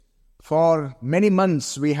For many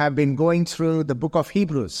months, we have been going through the book of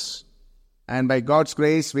Hebrews. And by God's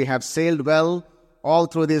grace, we have sailed well all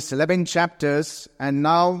through these 11 chapters. And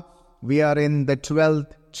now we are in the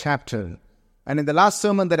 12th chapter. And in the last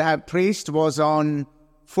sermon that I have preached was on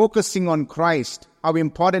focusing on Christ. How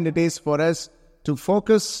important it is for us to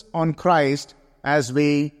focus on Christ as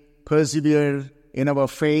we persevere in our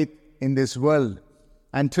faith in this world.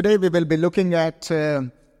 And today we will be looking at,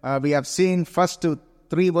 we have seen first to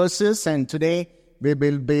 3 verses, and today we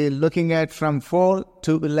will be looking at from 4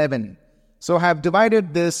 to 11. So I have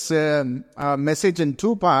divided this message in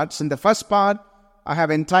 2 parts. In the first part, I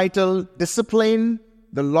have entitled Discipline,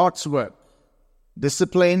 the Lord's Work.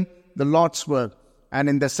 Discipline, the Lord's Work. And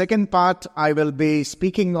in the second part, I will be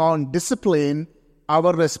speaking on discipline,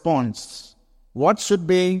 our response. What should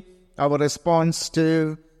be our response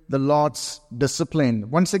to the Lord's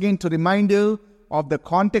discipline? Once again, to remind you of the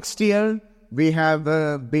context here, we have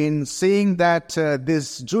been seeing that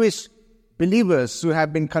these Jewish believers who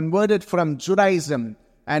have been converted from Judaism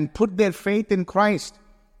and put their faith in Christ,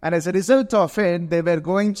 and as a result of it, they were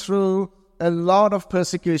going through a lot of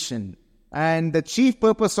persecution. And the chief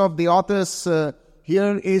purpose of the authors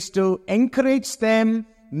here is to encourage them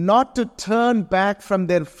not to turn back from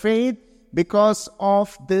their faith because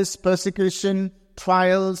of this persecution,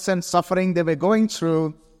 trials and suffering they were going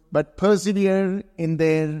through, but persevere in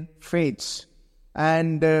their faiths.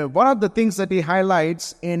 And one of the things that he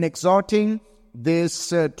highlights in exhorting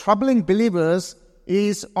these troubling believers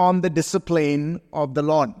is on the discipline of the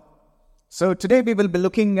Lord. So today we will be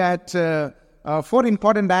looking at 4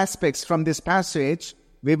 important aspects from this passage.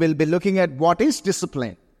 We will be looking at what is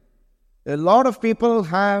discipline. A lot of people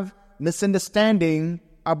have misunderstanding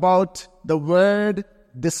about the word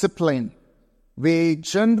discipline. We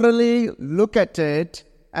generally look at it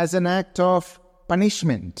as an act of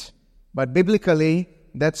punishment. But biblically,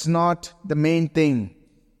 that's not the main thing.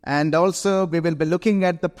 And also, we will be looking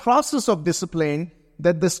at the process of discipline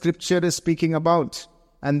that the scripture is speaking about.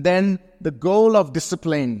 And then the goal of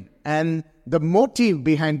discipline and the motive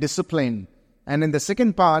behind discipline. And in the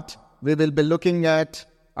second part, we will be looking at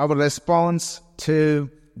our response to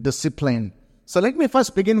discipline. So let me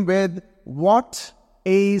first begin with what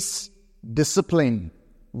is discipline?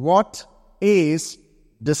 What is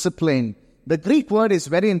discipline? The Greek word is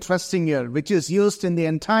very interesting here, which is used in the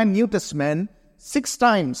entire New Testament 6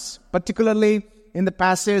 times, particularly in the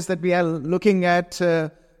passage that we are looking at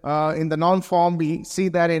in the noun form. We see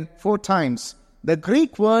that in 4 times. The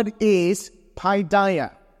Greek word is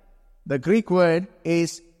paideia. The Greek word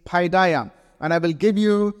is paideia. And I will give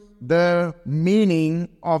you the meaning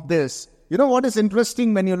of this. You know what is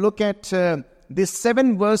interesting when you look at these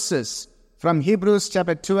 7 verses from Hebrews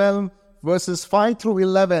chapter 12, verses 5 through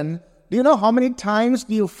 11, do you know how many times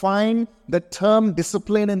do you find the term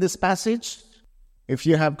discipline in this passage? If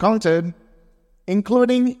you have counted,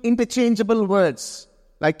 including interchangeable words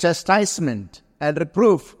like chastisement and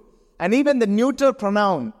reproof, and even the neuter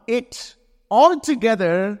pronoun, it,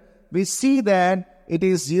 altogether, we see that it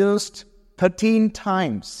is used 13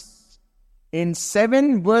 times. In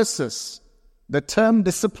 7 verses, the term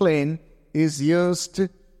discipline is used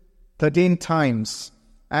 13 times.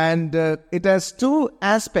 And it has 2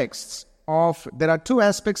 aspects there are 2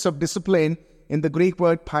 aspects of discipline in the Greek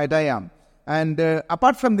word paideia. And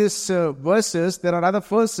apart from these verses, there are other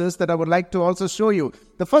verses that I would like to also show you.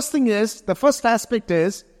 The first aspect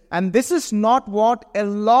is, and this is not what a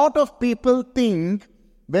lot of people think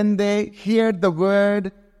when they hear the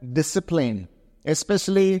word discipline,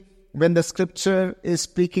 especially when the scripture is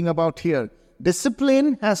speaking about here.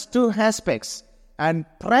 Discipline has 2 aspects, and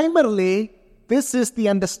primarily, this is the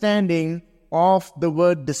understanding of the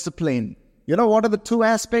word discipline. You know what are the 2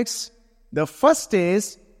 aspects? The first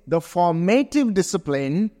is the formative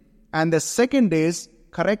discipline, and the second is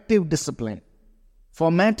corrective discipline.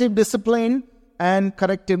 Formative discipline and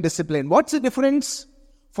corrective discipline. What's the difference?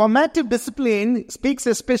 Formative discipline speaks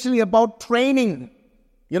especially about training.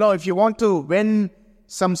 You know, if you want to win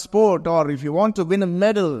some sport, or if you want to win a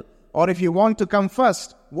medal, or if you want to come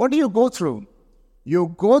first, what do you go through?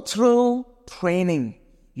 You go through training.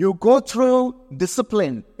 You go through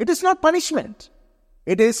discipline. It is not punishment.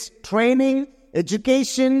 It is training,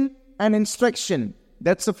 education, and instruction.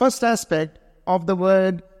 That's the first aspect of the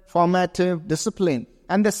word formative discipline.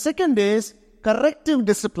 And the second is corrective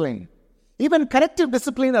discipline. Even corrective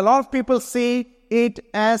discipline, a lot of people see it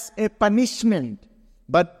as a punishment.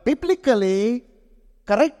 But biblically,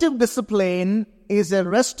 corrective discipline is a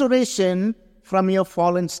restoration from your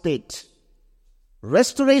fallen state.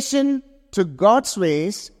 Restoration to God's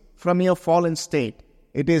ways from your fallen state.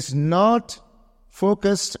 It is not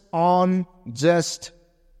focused on just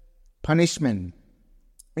punishment.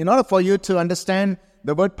 In order for you to understand,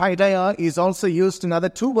 the word paideia is also used in other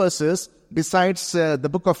two verses besides the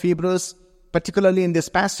book of Hebrews, particularly in this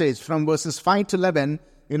passage from verses 5 to 11,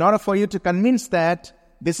 in order for you to convince that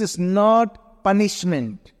this is not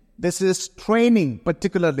punishment, this is training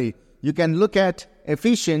particularly. You can look at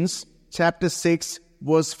Ephesians chapter 6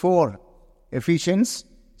 verse 4. Ephesians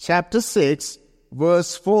chapter 6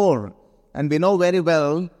 verse 4. And we know very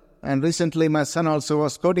well, and recently my son also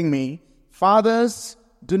was quoting me, fathers,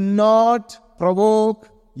 do not provoke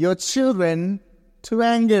your children to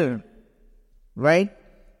anger. Right?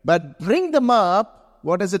 But bring them up,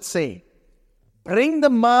 what does it say? Bring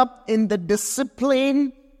them up in the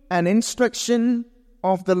discipline and instruction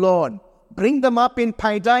of the Lord. Bring them up in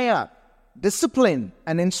paideia, discipline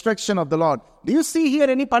and instruction of the Lord. Do you see here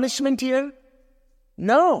any punishment here?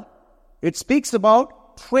 No. It speaks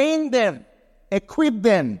about train them, equip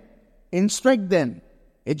them, instruct them,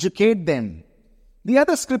 educate them. The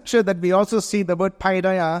other scripture that we also see the word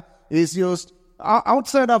paideia is used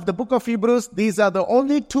outside of the book of Hebrews. These are the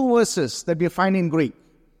only two verses that we find in Greek.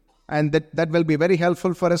 And that will be very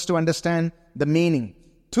helpful for us to understand the meaning.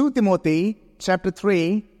 2 Timothy chapter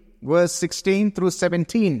 3 verse 16 through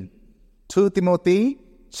 17. 2 Timothy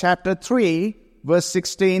chapter 3 verse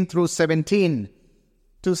 16 through 17.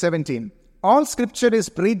 2:17. All scripture is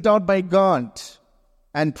breathed out by God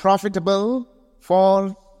and profitable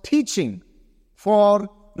for teaching, for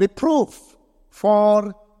reproof,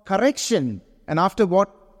 for correction. And after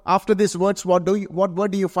these words, what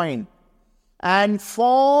word do you find? And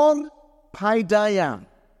for paideia,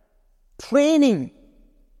 training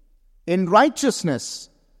in righteousness,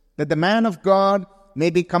 that the man of God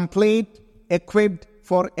may be complete, equipped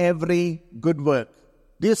for every good work.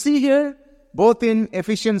 Do you see here? Both in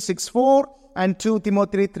Ephesians 6:4 and 2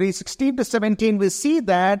 Timothy 3:16 to 17, we see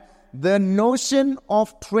that the notion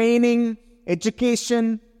of training,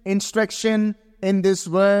 education, instruction in this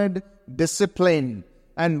word, discipline.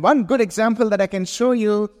 And one good example that I can show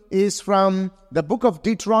you is from the book of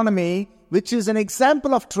Deuteronomy, which is an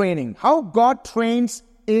example of training. How God trains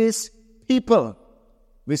His people.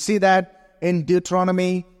 We see that in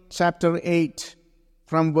Deuteronomy chapter 8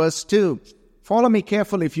 from verse 2. Follow me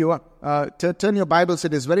carefully if you turn your Bibles.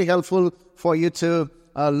 It is very helpful for you to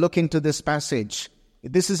look into this passage.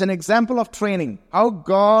 This is an example of training. How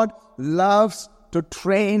God loves to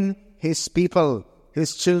train His people,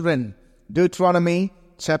 His children. Deuteronomy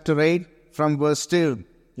chapter 8 from verse 2.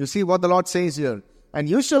 You see what the Lord says here. And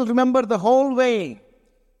you shall remember the whole way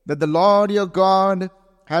that the Lord your God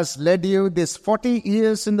has led you this 40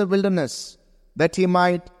 years in the wilderness, that He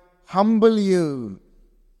might humble you,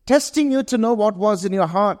 testing you to know what was in your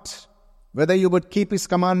heart, whether you would keep His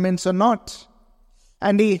commandments or not.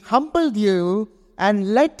 And He humbled you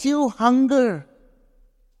and let you hunger.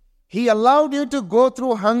 He allowed you to go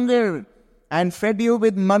through hunger and fed you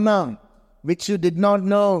with manna, which you did not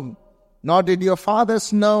know, nor did your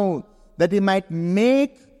fathers know, that He might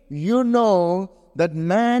make you know that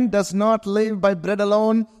man does not live by bread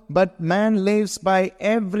alone, but man lives by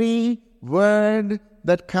every word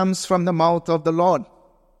that comes from the mouth of the Lord.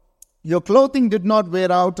 Your clothing did not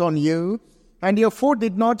wear out on you, and your food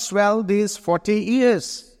did not swell these 40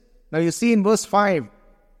 years. Now you see in verse 5,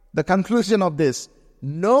 the conclusion of this.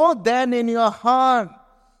 Know then in your heart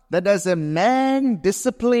that as a man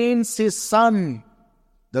disciplines his son,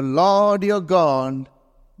 the Lord your God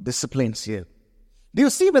disciplines you. Do you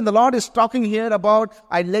see when the Lord is talking here about,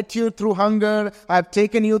 I led you through hunger, I have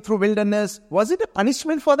taken you through wilderness, was it a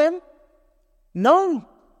punishment for them? No.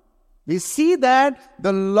 We see that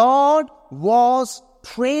the Lord was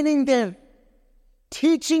training them,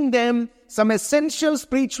 teaching them some essential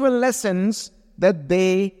spiritual lessons that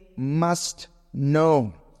they must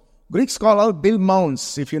know. Greek scholar Bill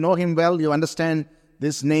Mounce, if you know him well, you understand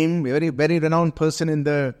this name, very, very renowned person in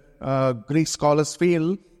the Greek scholars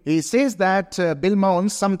field. He says that, Bill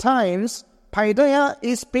Mounce, sometimes paideia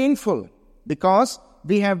is painful because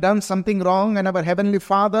we have done something wrong and our Heavenly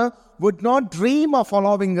Father would not dream of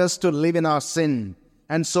allowing us to live in our sin.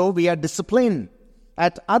 And so we are disciplined.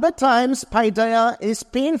 At other times, paideia is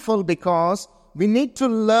painful because we need to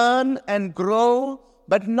learn and grow,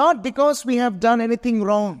 but not because we have done anything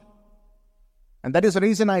wrong. And that is the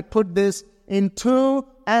reason I put this in two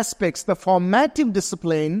aspects, the formative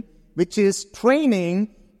discipline, which is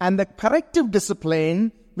training, and the corrective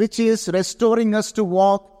discipline, which is restoring us to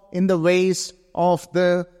walk in the ways of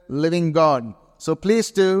the living God. So please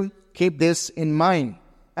do keep this in mind.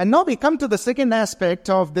 And now we come to the second aspect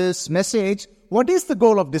of this message. What is the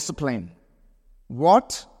goal of discipline?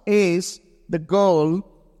 What is the goal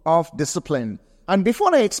of discipline? And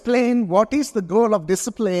before I explain what is the goal of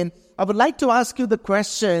discipline, I would like to ask you the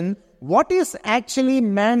question, what is actually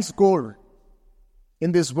man's goal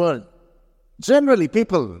in this world? Generally,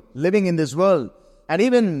 people living in this world, and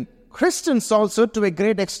even Christians also, to a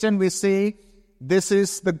great extent, we say this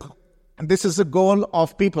is the goal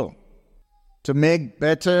of people, to make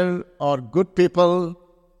better or good people.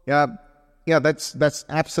 Yeah, that's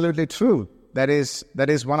absolutely true. That is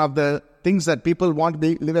one of the things that people want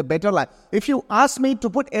to live a better life. If you ask me to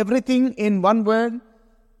put everything in one word,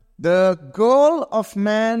 the goal of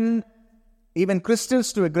man, even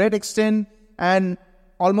Christians to a great extent, and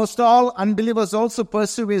almost all unbelievers also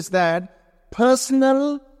pursue, is that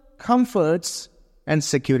personal comforts and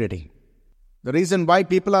security. The reason why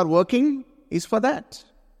people are working is for that.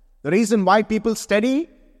 The reason why people study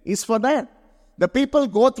is for that. The people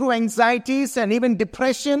go through anxieties and even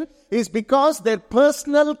depression is because their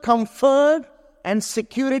personal comfort and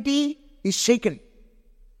security is shaken.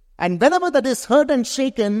 And whenever that is hurt and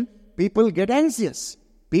shaken, people get anxious,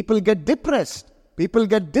 people get depressed, people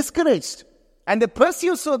get discouraged. And they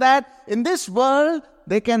pursue so that in this world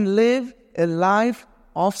they can live a life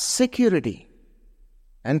of security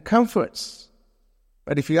and comforts.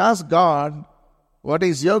 But if you ask God, what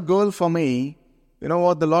is your goal for me? You know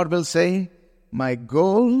what the Lord will say? My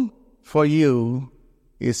goal for you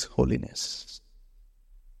is holiness.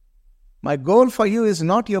 My goal for you is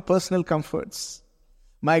not your personal comforts.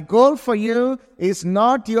 My goal for you is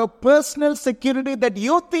not your personal security that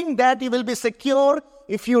you think that you will be secure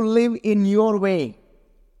if you live in your way.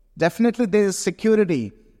 Definitely there is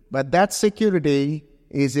security, but that security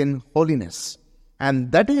is in holiness.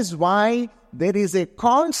 And that is why there is a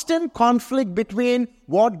constant conflict between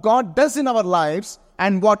what God does in our lives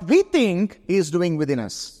and what we think He is doing within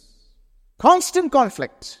us. Constant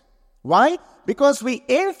conflict. Why? Because we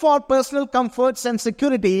aim for personal comforts and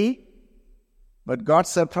security, but God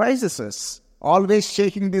surprises us, always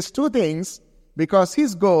shaking these two things, because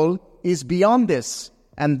His goal is beyond this,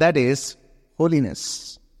 and that is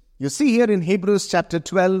holiness. You see here in Hebrews chapter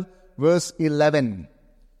 12, verse 11,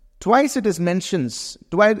 twice it is mentioned.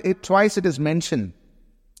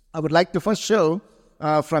 I would like to first show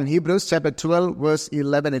from Hebrews chapter 12, verse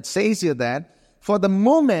 11. It says here that, for the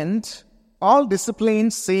moment, all discipline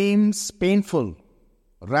seems painful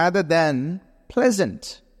rather than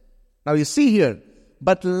pleasant. Now you see here,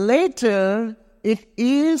 but later it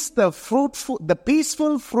is the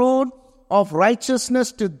peaceful fruit of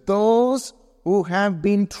righteousness to those who have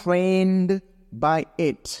been trained by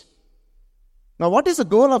it. Now what is the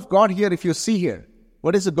goal of God here if you see here?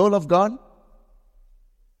 What is the goal of God?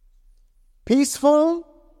 Peaceful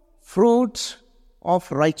fruit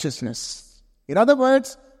of righteousness. In other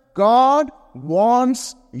words, God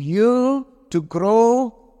wants you to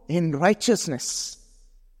grow in righteousness.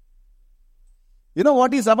 You know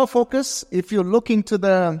what is our focus? If you look into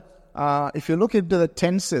the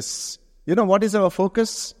tenses, you know what is our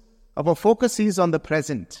focus? Our focus is on the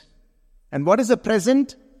present. And what is the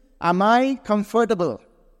present? Am I comfortable?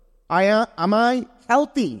 Am I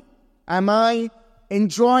healthy? Am I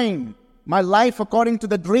enjoying my life according to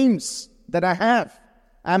the dreams that I have?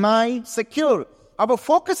 Am I secure? Our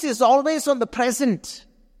focus is always on the present.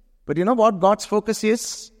 But you know what God's focus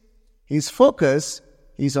is? His focus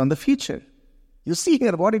is on the future. You see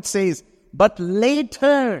here what it says, but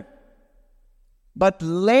later,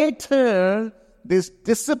 this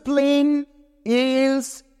discipline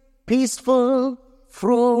is peaceful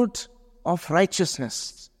fruit of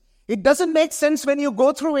righteousness. It doesn't make sense when you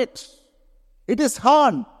go through it. It is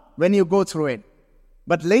hard when you go through it.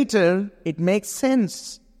 But later, it makes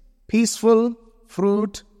sense. Peaceful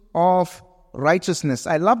fruit of righteousness.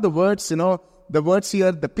 I love the words, the words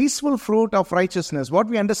here, the peaceful fruit of righteousness. What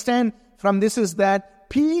we understand from this is that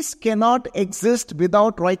peace cannot exist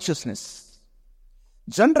without righteousness.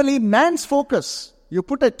 Generally, man's focus,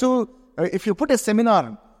 if you put a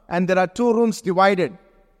seminar and there are two rooms divided,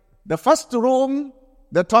 the first room,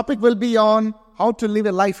 the topic will be on how to live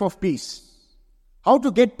a life of peace, how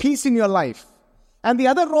to get peace in your life. And the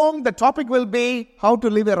other room, the topic will be how to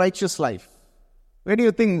live a righteous life. Where do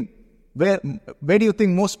you think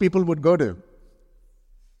most people would go to?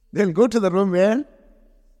 They'll go to the room where?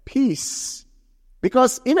 Peace.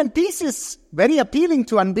 Because even peace is very appealing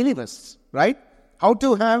to unbelievers, right? How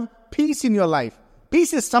to have peace in your life.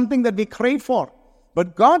 Peace is something that we crave for.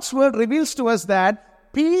 But God's word reveals to us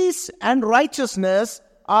that peace and righteousness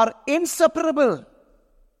are inseparable.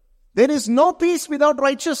 There is no peace without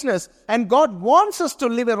righteousness. And God wants us to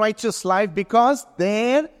live a righteous life because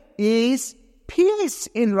there is peace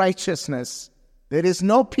in righteousness. There is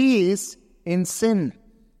no peace in sin.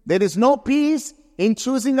 There is no peace in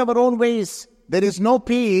choosing our own ways. There is no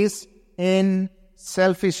peace in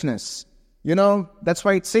selfishness. That's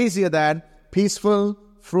why it says here that peaceful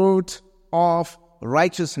fruit of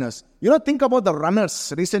righteousness. Think about the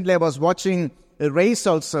runners. Recently I was watching a race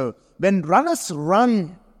also. When runners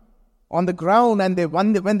run on the ground and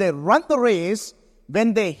when they run the race,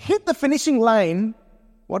 when they hit the finishing line,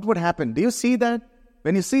 what would happen? Do you see that?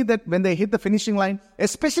 When you see that when they hit the finishing line,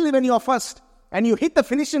 especially when you are first and you hit the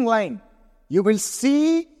finishing line, you will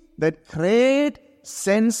see that great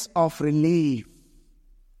sense of relief.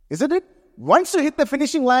 Isn't it? Once you hit the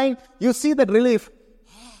finishing line, you see that relief.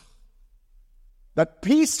 That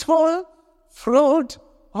peaceful fruit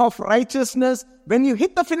of righteousness when you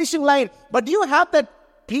hit the finishing line. But do you have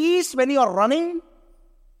that peace when you are running?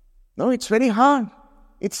 No, it's very hard.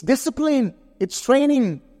 It's discipline. It's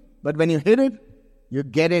training. But when you hit it, you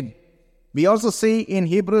get it. We also see in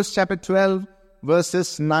Hebrews chapter 12,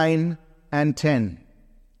 verses 9 and 10.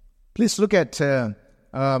 Please look at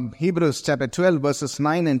Hebrews chapter 12, verses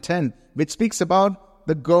 9 and 10, which speaks about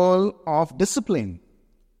the goal of discipline.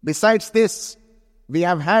 Besides this, we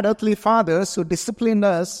have had earthly fathers who disciplined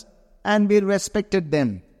us and we respected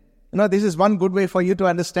them. This is one good way for you to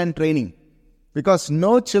understand training. Because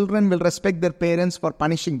no children will respect their parents for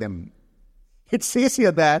punishing them. It says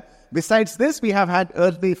here that, besides this, we have had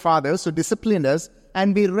earthly fathers who disciplined us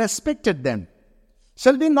and we respected them.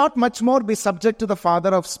 Shall we not much more be subject to the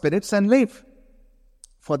Father of spirits and live?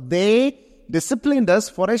 For they disciplined us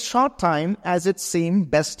for a short time as it seemed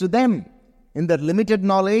best to them. In their limited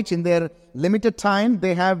knowledge, in their limited time,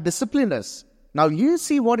 they have disciplined us. Now you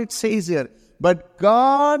see what it says here. But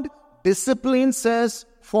God disciplines us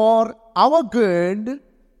for our good,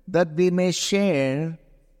 that we may share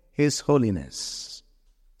His holiness.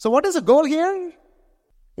 So what is the goal here?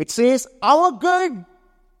 It says our good.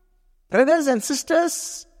 Brothers and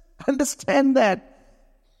sisters, understand that.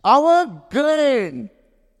 Our good.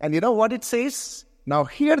 And you know what it says? Now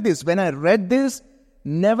hear this. When I read this,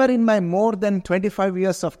 never in my more than 25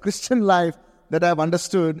 years of Christian life that I have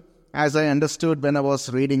understood as I understood when I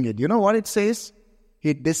was reading it. You know what it says?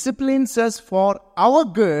 He disciplines us for our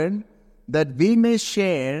good, that we may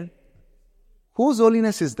share. Whose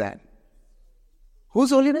holiness is that? Whose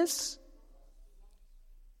holiness?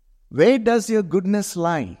 Where does your goodness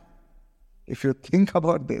lie? If you think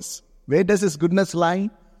about this, where does His goodness lie?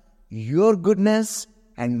 Your goodness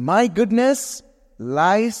and my goodness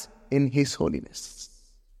lies in His holiness.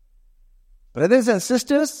 Brothers and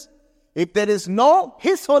sisters, if there is no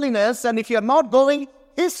His holiness and if you are not going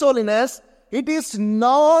His holiness, it is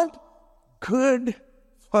not good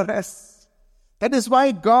for us. That is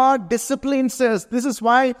why God disciplines us. This is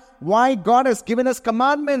why God has given us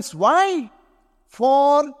commandments. Why?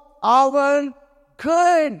 For our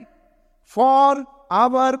good. For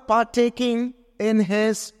our partaking in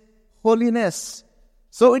His holiness.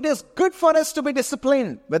 So it is good for us to be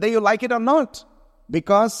disciplined, whether you like it or not,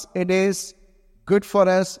 because it is good for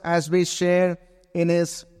us as we share in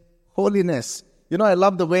His holiness. I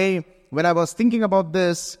love the way when I was thinking about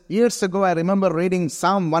this years ago, I remember reading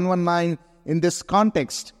Psalm 119 in this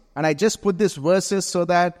context. And I just put these verses so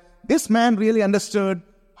that this man really understood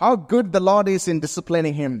how good the Lord is in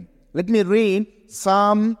disciplining him. Let me read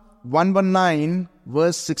Psalm 119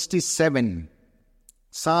 verse 67.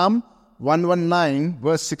 Psalm 119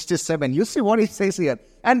 verse 67. You see what it says here.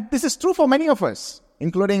 And this is true for many of us,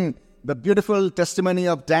 including the beautiful testimony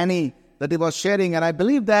of Danny that he was sharing. And I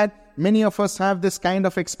believe that many of us have this kind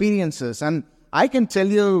of experiences. And I can tell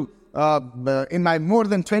you, in my more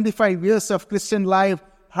than 25 years of Christian life,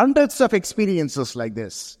 hundreds of experiences like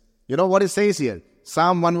this. You know what it says here?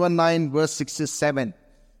 Psalm 119 verse 67.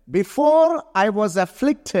 Before I was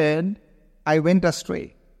afflicted, I went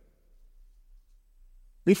astray.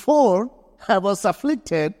 Before I was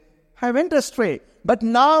afflicted, I went astray. But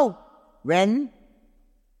now, when?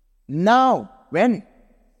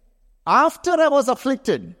 After I was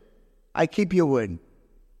afflicted, I keep your word.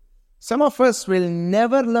 Some of us will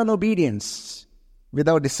never learn obedience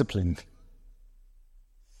without discipline.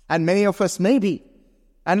 And many of us maybe.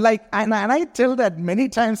 And I tell that many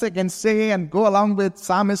times I can say and go along with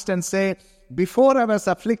psalmist and say, before I was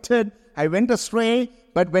afflicted, I went astray.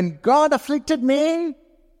 But when God afflicted me,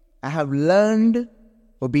 I have learned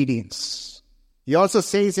obedience. He also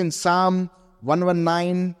says in Psalm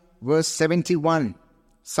 119 verse 71.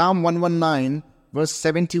 Psalm 119 verse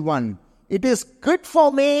 71. It is good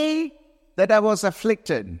for me that I was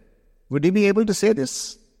afflicted. Would you be able to say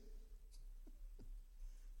this?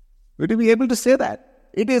 Would you be able to say that?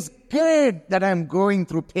 It is good that I am going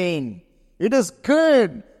through pain. It is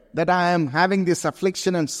good that I am having this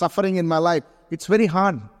affliction and suffering in my life. It's very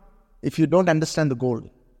hard if you don't understand the goal.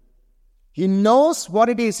 He knows what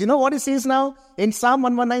it is. You know what he says now? In Psalm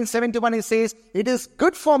 119:71, he says, "It is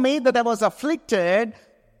good for me that I was afflicted,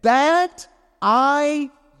 that I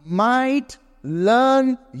might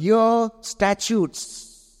learn your statutes."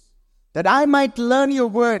 That I might learn your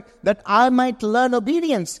word, that I might learn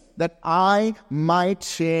obedience, that I might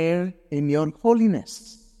share in your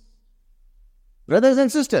holiness. Brothers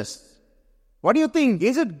and sisters, what do you think?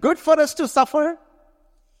 Is it good for us to suffer?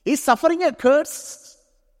 Is suffering a curse?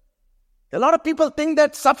 A lot of people think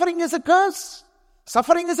that suffering is a curse.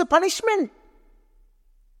 Suffering is a punishment.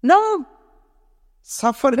 No.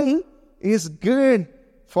 Suffering is good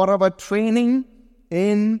for our training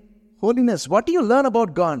in holiness. What do you learn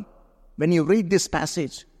about God? When you read this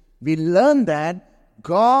passage, we learn that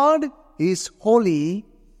God is holy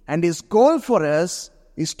and His goal for us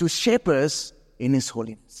is to shape us in His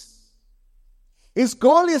holiness. His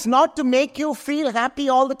goal is not to make you feel happy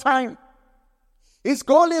all the time. His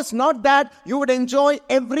goal is not that you would enjoy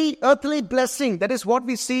every earthly blessing. That is what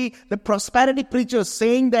we see the prosperity preachers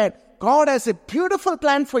saying, that God has a beautiful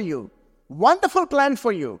plan for you, wonderful plan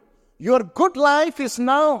for you. Your good life is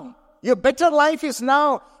now. Your better life is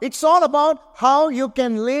now. It's all about how you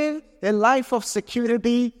can live a life of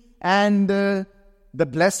security and the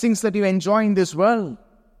blessings that you enjoy in this world.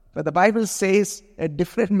 But the Bible says a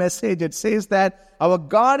different message. It says that our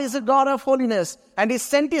God is a God of holiness, and He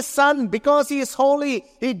sent His Son because He is holy.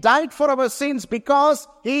 He died for our sins because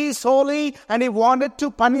He is holy, and He wanted to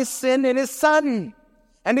punish sin in His Son.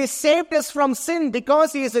 And He saved us from sin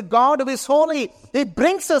because He is a God who is holy. He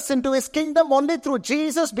brings us into His kingdom only through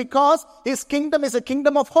Jesus because His kingdom is a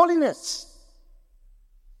kingdom of holiness.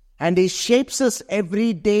 And He shapes us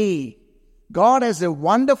every day. God has a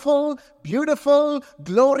wonderful, beautiful,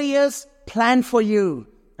 glorious plan for you.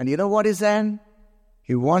 And you know what is that?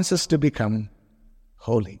 He wants us to become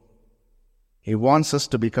holy. He wants us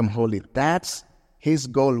to become holy. That's His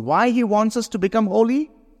goal. Why He wants us to become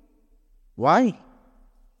holy? Why?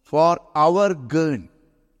 For our good.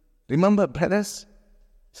 Remember, brothers,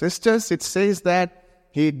 sisters, it says that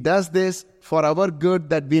He does this for our good,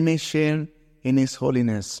 that we may share in His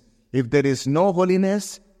holiness. If there is no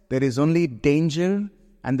holiness, there is only danger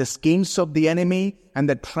and the schemes of the enemy and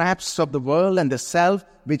the traps of the world and the self,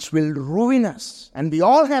 which will ruin us. And we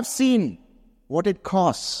all have seen what it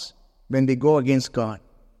costs when we go against God.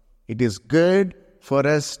 It is good for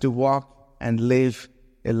us to walk and live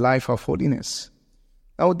a life of holiness.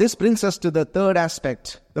 Now, this brings us to the third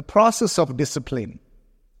aspect, the process of discipline.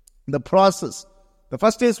 The process. The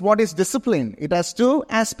first is, what is discipline? It has two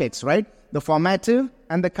aspects, right? The formative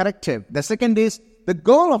and the corrective. The second is the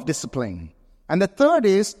goal of discipline. And the third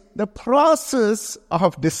is the process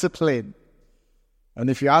of discipline. And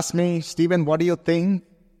if you ask me, Stephen, what do you think?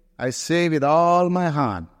 I say with all my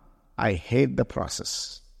heart, I hate the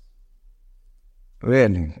process.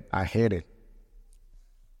 Really, I hate it.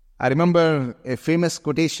 I remember a famous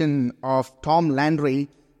quotation of Tom Landry,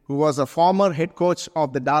 who was a former head coach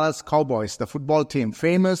of the Dallas Cowboys, the football team.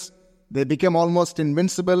 Famous. They became almost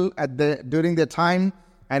invincible during their time.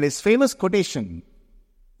 And his famous quotation,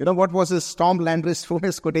 you know what was his Tom Landry's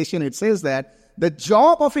famous quotation? It says that the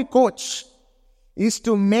job of a coach is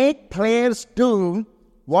to make players do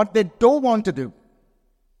what they don't want to do.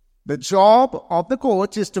 The job of the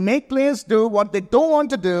coach is to make players do what they don't want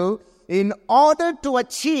to do in order to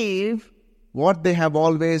achieve what they have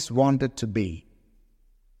always wanted to be.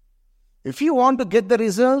 If you want to get the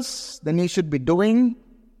results, then you should be doing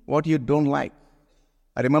what you don't like.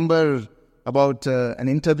 I remember about an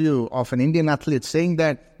interview of an Indian athlete saying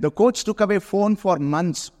that the coach took away phone for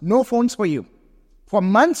months. No phones for you. For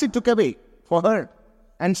months he took away for her.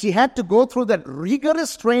 And she had to go through that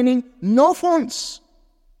rigorous training, no phones.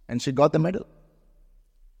 And she got the medal.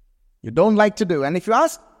 You don't like to do. And if you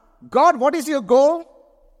ask, God, what is your goal?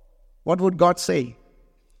 What would God say?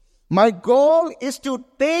 My goal is to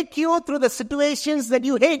take you through the situations that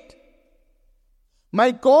you hate.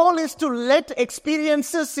 My goal is to let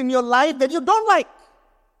experiences in your life that you don't like.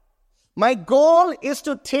 My goal is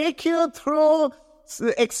to take you through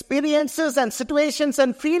experiences and situations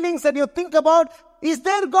and feelings that you think about, is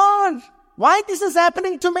there God? Why this is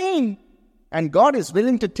happening to me? And God is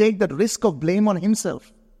willing to take that risk of blame on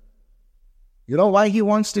Himself. You know why He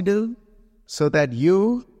wants to do? So that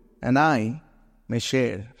you and I may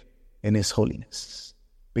share in His holiness.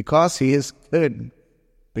 Because He is good.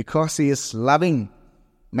 Because He is loving.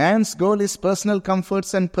 Man's goal is personal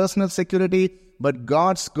comforts and personal security, but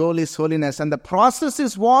God's goal is holiness. And the process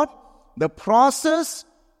is what? The process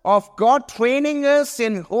of God training us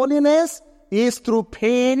in holiness is through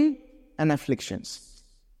pain and afflictions.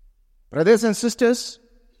 Brothers and sisters,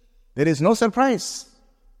 there is no surprise.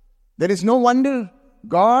 There is no wonder.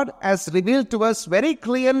 God has revealed to us very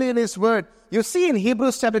clearly in His Word. You see in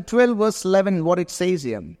Hebrews chapter 12 verse 11 what it says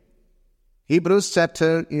here. Hebrews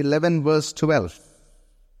chapter 11 verse 12.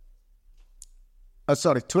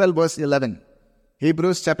 12 verse 11.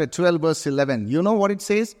 Hebrews chapter 12 verse 11. You know what it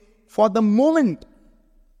says? For the moment,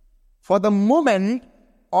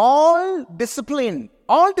 all discipline.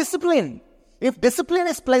 If discipline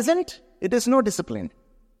is pleasant, it is no discipline.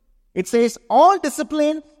 It says, all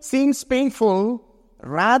discipline seems painful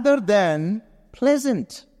rather than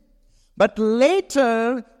pleasant. But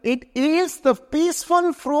later, it yields the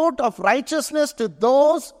peaceful fruit of righteousness to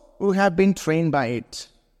those who have been trained by it.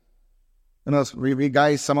 You know, we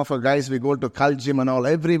guys, some of our guys, we go to cult gym and all.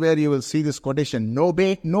 Everywhere you will see this quotation, no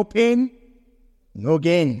pain, no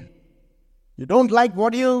gain. You don't like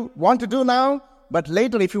what you want to do now, but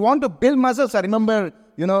later, if you want to build muscles, I remember,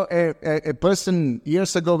 a person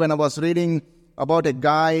years ago when I was reading about a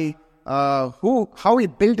guy how he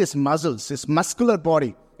built his muscles, his muscular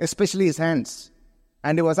body, especially his hands.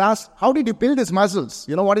 And he was asked, how did you build his muscles?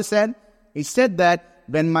 You know what he said? He said that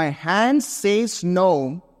when my hand says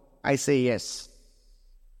no, I say yes.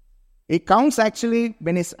 It counts actually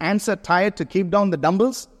when his hands are tired to keep down the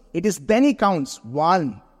dumbbells. It is then he counts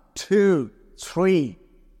 1, 2, 3.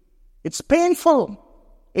 It's painful.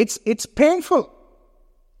 It's painful.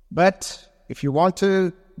 But if you want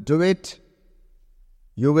to do it,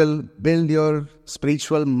 you will build your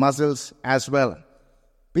spiritual muscles as well.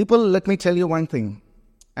 People, let me tell you one thing.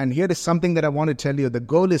 And here is something that I want to tell you. The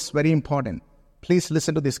goal is very important. Please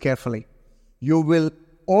listen to this carefully. You will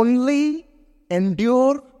only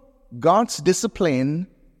endure God's discipline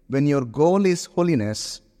when your goal is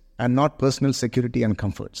holiness and not personal security and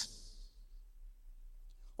comforts.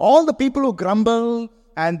 All the people who grumble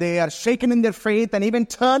and they are shaken in their faith and even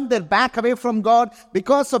turn their back away from God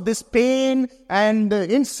because of this pain and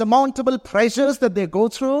insurmountable pressures that they go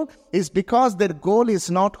through is because their goal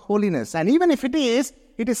is not holiness. And even if it is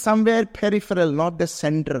somewhere peripheral, not the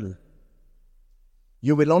central.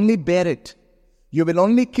 You will only bear it. You will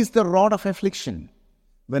only kiss the rod of affliction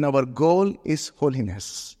when our goal is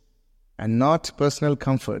holiness and not personal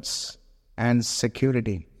comforts and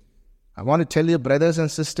security. I want to tell you, brothers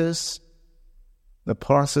and sisters, the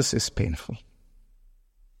process is painful.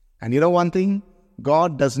 And you know one thing?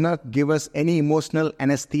 God does not give us any emotional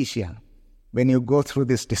anesthesia when you go through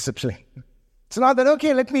this discipline. It's not that,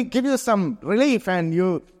 okay, let me give you some relief and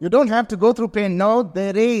you don't have to go through pain. No,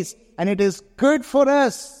 there is. And it is good for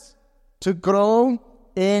us to grow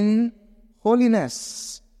in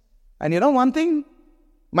holiness. And you know one thing?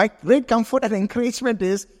 My great comfort and encouragement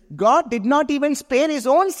is God did not even spare His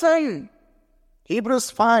own Son.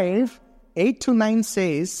 Hebrews 5, 8-9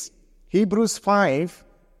 says, Hebrews 5,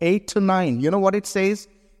 8-9. You know what it says?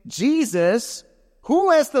 Jesus,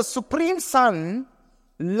 who as the Supreme Son,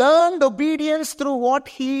 learned obedience through what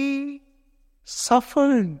He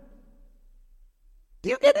suffered. Do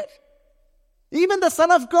you get it? Even the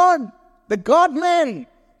Son of God, the God-man,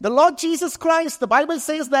 the Lord Jesus Christ, the Bible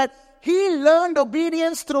says that He learned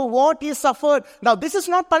obedience through what He suffered. Now, this is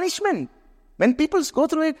not punishment. When people go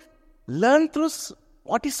through it, learn through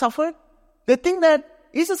what He suffered, they think that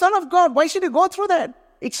He's the Son of God. Why should He go through that?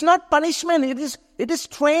 It's not punishment. It is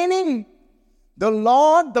training. The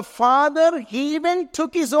Lord, the Father, He even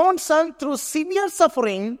took His own Son through severe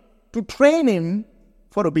suffering to train Him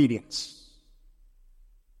for obedience.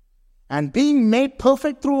 And being made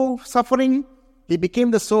perfect through suffering, He became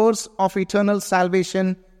the source of eternal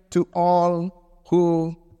salvation to all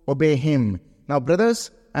who obey Him. Now, brothers,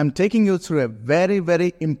 I'm taking you through a very,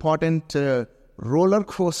 very important roller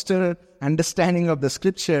coaster understanding of the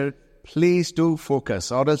scripture. Please do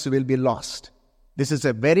focus or else you will be lost. This is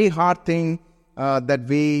a very hard thing that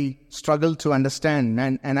we struggle to understand.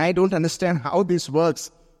 And I don't understand how this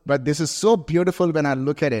works, but this is so beautiful when I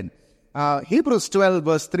look at it. Hebrews 12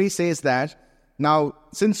 verse 3 says that, now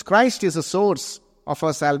since Christ is the source of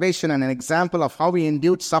our salvation and an example of how He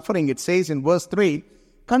endured suffering, it says in verse 3,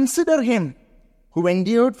 consider Him who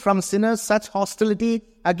endured from sinners such hostility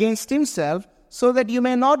against Himself, so that you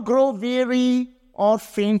may not grow weary or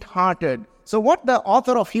faint-hearted. So what the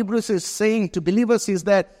author of Hebrews is saying to believers is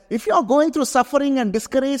that if you are going through suffering and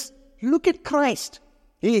discouraged, look at Christ.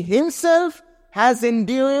 He Himself has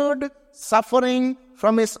endured suffering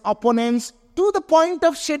from His opponents to the point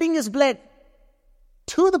of shedding His blood,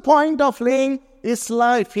 to the point of laying His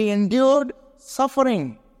life. He endured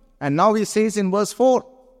suffering. And now He says in verse 4,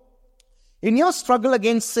 in your struggle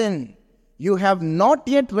against sin, you have not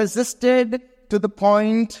yet resisted to the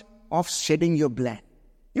point of shedding your blood.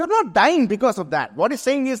 You're not dying because of that. What He's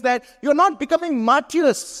saying is that you're not becoming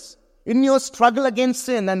martyrs. in your struggle against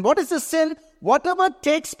sin. And what is the sin? Whatever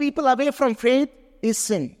takes people away from faith is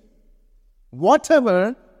sin.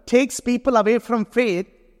 Whatever takes people away from faith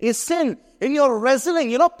is sin. In your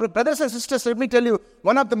wrestling, brothers and sisters, let me tell you,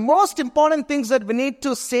 one of the most important things that we need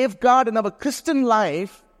to safeguard in our Christian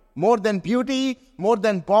life, more than beauty, more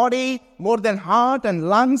than body, more than heart and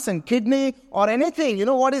lungs and kidney or anything, you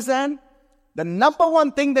know what is that? The number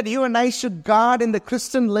one thing that you and I should guard in the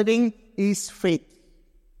Christian living is faith.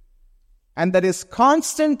 And that is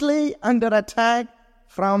constantly under attack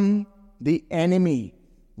from the enemy.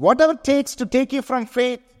 Whatever it takes to take you from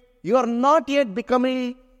faith, you are not yet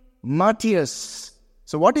becoming martyrs.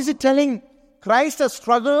 So what is it telling? Christ has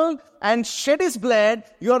struggled and shed his blood.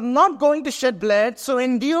 You are not going to shed blood, so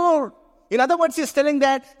endure. In other words, he's telling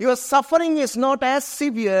that your suffering is not as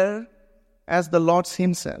severe as the Lord's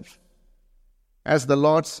himself. As the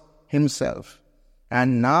Lord's himself.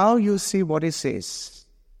 And now you see what he says.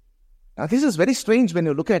 Now this is very strange when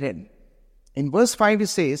you look at it. In verse 5 he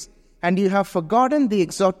says, and you have forgotten the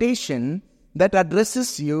exhortation that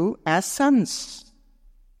addresses you as sons.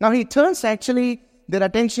 Now he turns actually their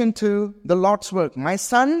attention to the Lord's work. My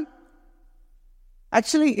son,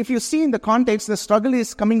 actually if you see in the context, the struggle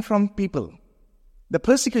is coming from people. The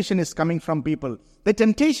persecution is coming from people. The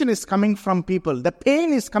temptation is coming from people. The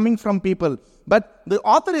pain is coming from people. But the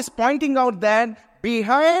author is pointing out that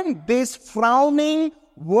behind this frowning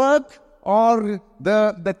work or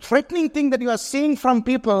the threatening thing that you are seeing from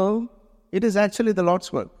people, it is actually the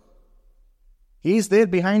Lord's work. He is there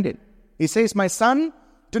behind it. He says, my son,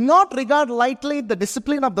 do not regard lightly the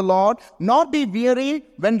discipline of the Lord, nor be weary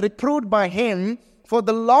when reproved by him, for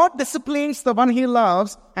the Lord disciplines the one he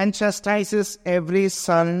loves and chastises every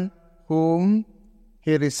son whom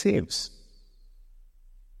he receives.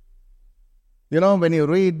 When you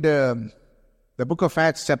read the book of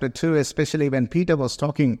Acts chapter 2, especially when Peter was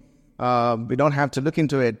talking, we don't have to look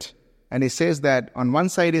into it. And he says that on one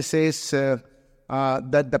side he says that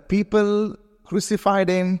the people crucified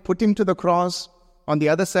him, put him to the cross. On the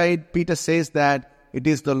other side, Peter says that it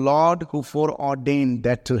is the Lord who foreordained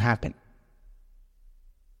that to happen.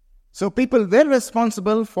 So people were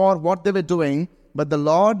responsible for what they were doing, but the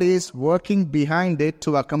Lord is working behind it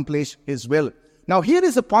to accomplish his will. Now here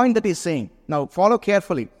is the point that he's saying. Now follow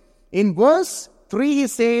carefully. In verse 3 he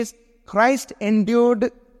says, Christ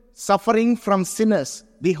endured suffering from sinners,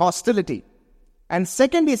 the hostility. And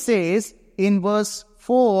second he says, in verse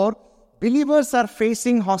 4, believers are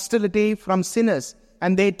facing hostility from sinners,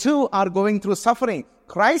 and they too are going through suffering.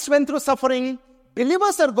 Christ went through suffering.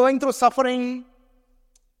 Believers are going through suffering.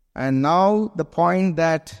 And now the point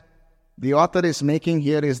that the author is making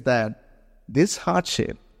here is that this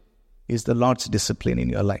hardship is the Lord's discipline in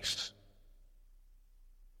your life.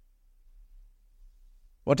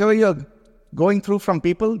 Whatever you're going through from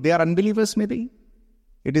people, they are unbelievers maybe.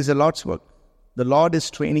 It is the Lord's work. The Lord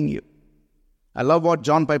is training you. I love what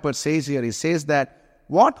John Piper says here. He says that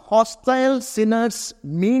what hostile sinners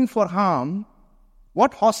mean for harm,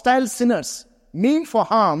 God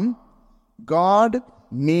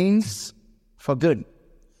means for good.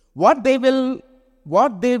 What they will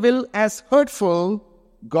as hurtful,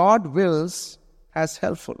 God wills as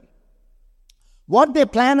helpful. What they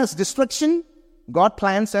plan as destruction, God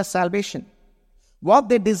plans as salvation. What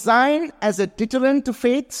they design as a deterrent to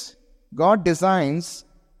faith, God designs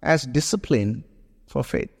as discipline for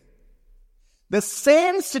faith. The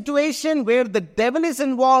same situation where the devil is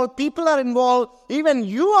involved, people are involved, even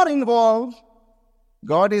you are involved,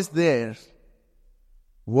 God is there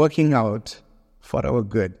working out for our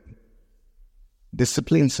good.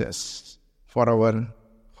 Disciplines us for our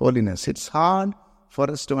holiness. It's hard for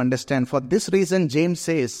us to understand. For this reason, James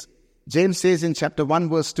says in chapter 1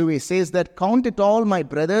 verse 2, he says that, count it all, my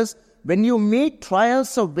brothers, when you meet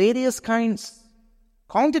trials of various kinds.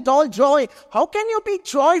 Count it all joy. How can you be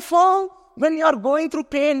joyful when you are going through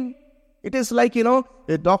pain? It is like, a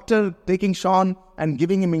doctor taking Sean and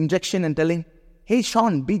giving him injection and telling, hey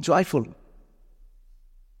Sean, be joyful.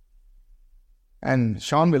 And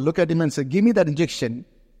Sean will look at him and say, give me that injection.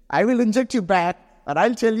 I will inject you back and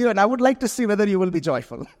I'll tell you, and I would like to see whether you will be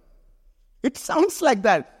joyful. It sounds like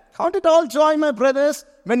that. Count it all joy, my brothers,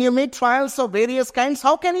 when you meet trials of various kinds.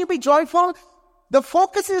 How can you be joyful? The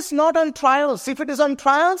focus is not on trials. If it is on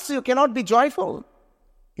trials, you cannot be joyful.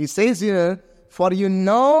 He says here, for you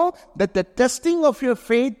know that the testing of your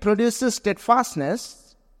faith produces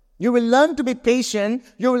steadfastness. You will learn to be patient.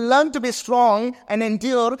 You will learn to be strong and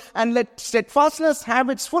endure, and let steadfastness have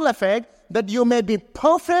its full effect, that you may be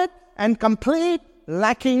perfect and complete,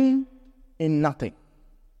 lacking in nothing.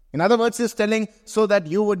 In other words, he's telling so that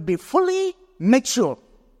you would be fully mature,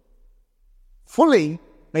 fully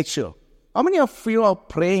mature. How many of you are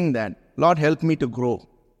praying that, Lord, help me to grow?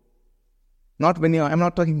 Not when I'm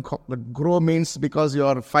not talking, but grow means because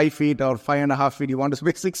you're 5 feet or 5.5 feet, you want to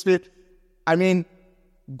be 6 feet. I mean,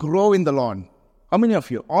 grow in the Lord. How many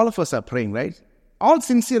of you? All of us are praying, right? All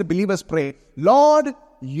sincere believers pray, Lord,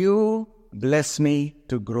 you bless me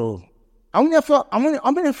to grow. How many of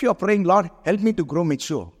you are praying, Lord, help me to grow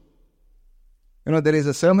mature? There is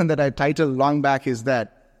a sermon that I titled long back is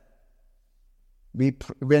that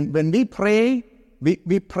when we pray,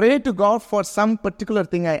 we pray to God for some particular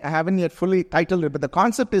thing. I haven't yet fully titled it, but the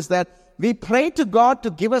concept is that we pray to God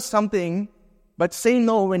to give us something, but say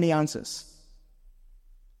no when He answers.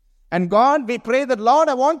 And God, we pray that, Lord,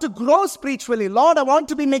 I want to grow spiritually. Lord, I want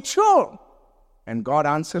to be mature. And God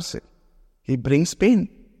answers it. He brings pain.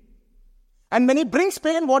 And when He brings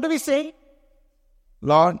pain, what do we say?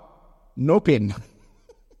 Lord, no pain.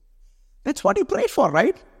 That's what you prayed for,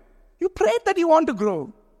 right? You prayed that you want to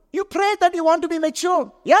grow. You prayed that you want to be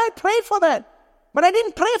mature. Yeah, I prayed for that. But I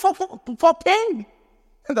didn't pray for pain.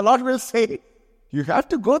 And the Lord will say, you have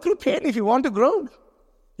to go through pain if you want to grow.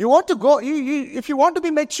 You want to go, if you want to be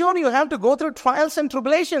mature, you have to go through trials and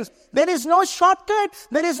tribulations. There is no shortcut.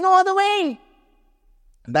 There is no other way.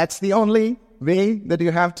 That's the only way that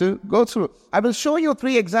you have to go through. I will show you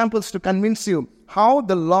 3 examples to convince you how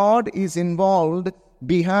the Lord is involved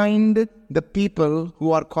behind the people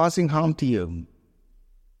who are causing harm to you.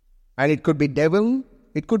 And it could be devil,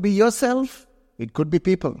 it could be yourself, it could be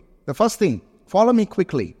people. The first thing, follow me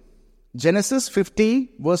quickly. Genesis 50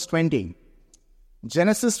 verse 20.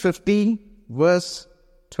 Genesis 50 verse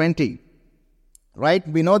 20. Right?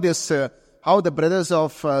 We know this, how the brothers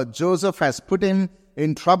of Joseph has put him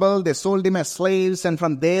in trouble. They sold him as slaves, and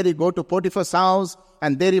from there he go to Potiphar's house,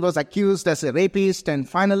 and there he was accused as a rapist, and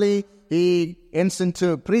finally he ends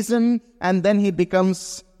into prison, and then he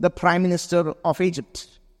becomes the prime minister of Egypt.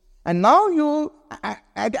 And now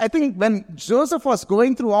I think when Joseph was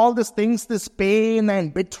going through all these things, this pain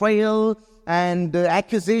and betrayal and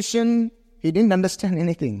accusation, he didn't understand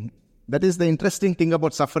anything. That is the interesting thing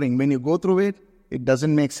about suffering. When you go through it, it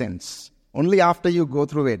doesn't make sense. Only after you go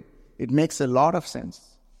through it, it makes a lot of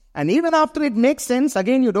sense. And even after it makes sense,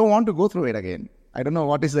 again, you don't want to go through it again. I don't know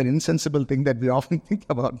what is that insensible thing that we often think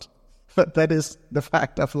about. But that is the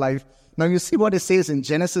fact of life. Now you see what it says in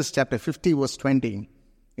Genesis chapter 50 verse 20.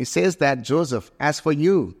 It says that Joseph, as for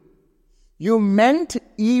you, you meant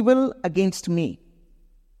evil against me,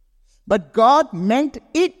 but God meant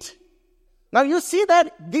it. Now you see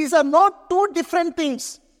that these are not 2 different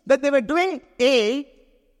things. That they were doing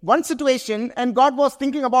one situation, and God was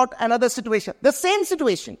thinking about another situation. The same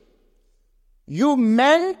situation. You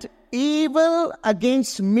meant evil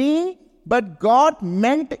against me, but God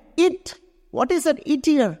meant it. What is that it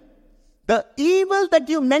here? The evil that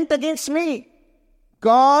you meant against me,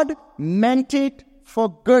 God meant it for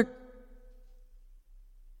good.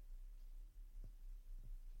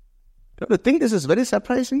 Don't you think this is very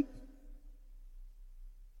surprising?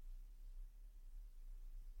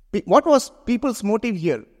 What was people's motive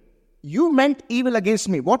here? You meant evil against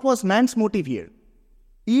me. What was man's motive here?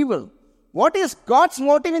 Evil. What is God's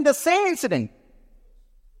motive in the same incident?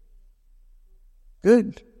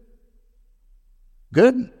 Good.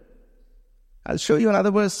 Good. I'll show you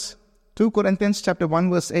another verse. 2 Corinthians chapter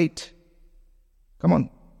 1 verse 8. Come on.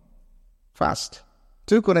 Fast.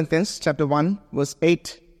 2 Corinthians chapter 1 verse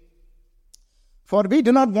 8. For we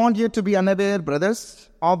do not want you to be unaware, brothers,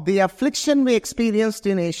 of the affliction we experienced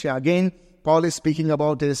in Asia. Again, Paul is speaking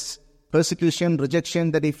about his persecution,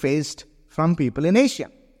 rejection that he faced from people in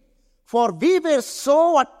Asia. For we were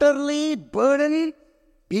so utterly burdened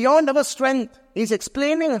beyond our strength. He's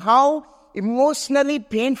explaining how emotionally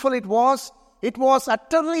painful it was. It was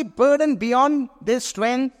utterly burdened beyond their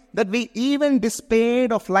strength that we even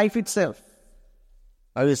despaired of life itself.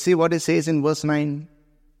 I will see what it says in verse 9.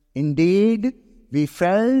 Indeed, we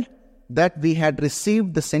felt that we had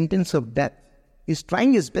received the sentence of death. He's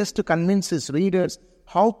trying his best to convince his readers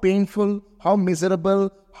how painful, how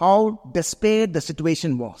miserable, how despaired the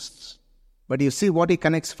situation was. But you see what he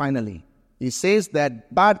connects finally. He says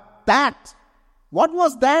that, but that, what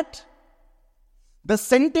was that? The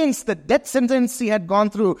sentence, the death sentence he had gone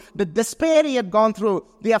through, the despair he had gone through,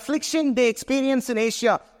 the affliction they experienced in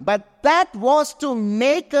Asia, but that was to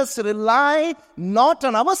make us rely not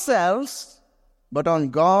on ourselves, but on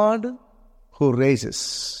God who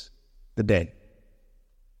raises the dead.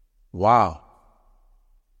 Wow.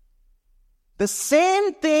 The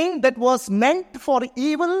same thing that was meant for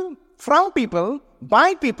evil from people,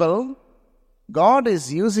 by people, God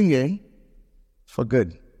is using it for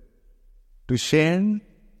good, to share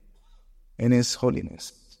in His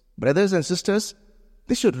holiness. Brothers and sisters,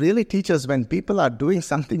 This should really teach us when people are doing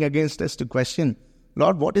something against us to question,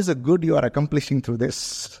 Lord, what is the good you are accomplishing through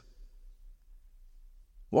this?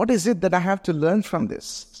 What is it that I have to learn from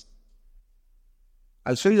this?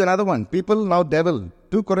 I'll show you another one. People now devil.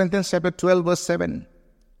 2 Corinthians chapter 12 verse 7.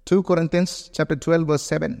 2 Corinthians chapter 12 verse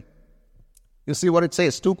 7. You see what it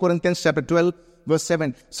says? 2 Corinthians chapter 12 verse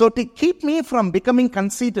 7. So to keep me from becoming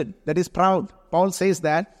conceited, that is proud, Paul says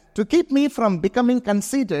that, to keep me from becoming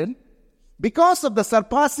conceited, because of the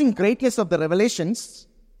surpassing greatness of the revelations,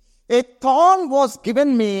 a thorn was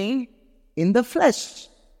given me in the flesh.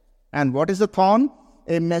 And what is a thorn?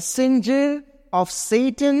 A messenger of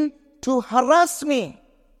Satan to harass me,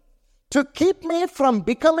 to keep me from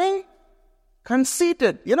becoming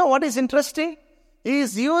conceited. You know what is interesting? He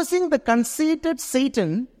is using the conceited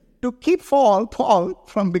Satan to keep Paul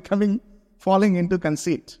from falling into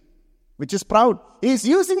conceit, which is proud. He is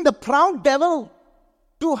using the proud devil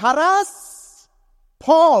to harass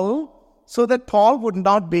Paul so that Paul would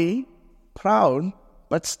not be proud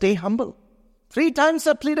but stay humble. 3 times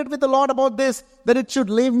I pleaded with the Lord about this, that it should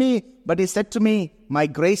leave me. But he said to me, my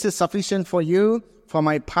grace is sufficient for you, for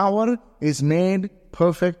my power is made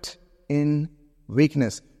perfect in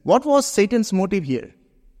weakness. What was Satan's motive here?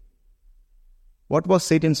 What was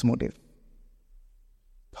Satan's motive?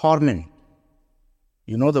 Torment.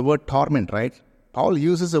 You know the word torment, right? Paul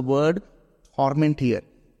uses the word torment here.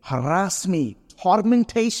 Harass me,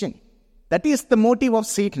 tormentation. That is the motive of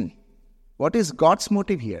Satan. What is God's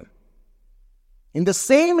motive here? In the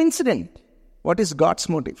same incident, what is God's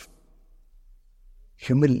motive?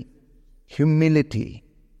 Humility.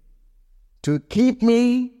 To keep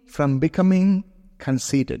me from becoming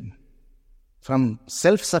conceited, from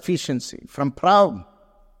self-sufficiency, from proud.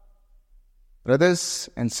 Brothers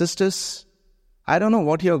and sisters, I don't know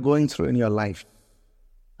what you're going through in your life.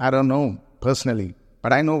 I don't know personally,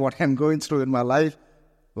 but I know what I'm going through in my life.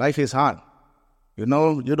 Life is hard. You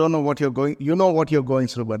don't know what you're going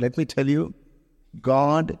through, but let me tell you,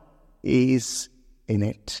 God is in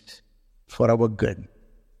it for our good.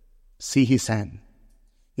 See His hand.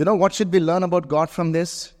 You know what should we learn about God from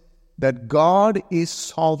this? That God is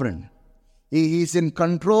sovereign. He is in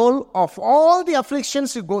control of all the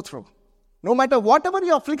afflictions you go through. No matter whatever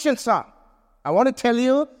your afflictions are, I want to tell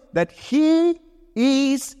you that He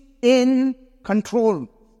is in control.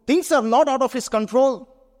 Things are not out of His control.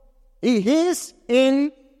 He is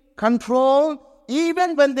in control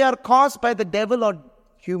even when they are caused by the devil or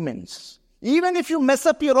humans. Even if you mess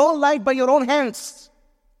up your own life by your own hands,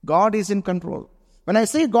 God is in control. When I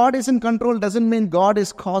say God is in control, doesn't mean God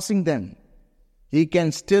is causing them. He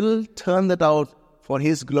can still turn that out for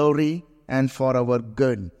His glory and for our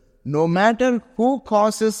good. No matter who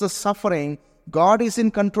causes the suffering, God is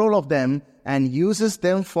in control of them and uses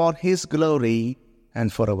them for His glory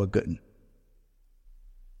and for our good.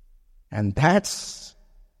 And that's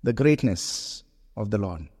the greatness of the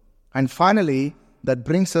Lord. And finally, that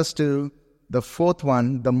brings us to the fourth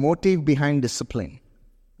one, the motive behind discipline.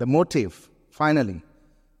 The motive, finally.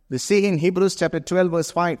 We see in Hebrews chapter 12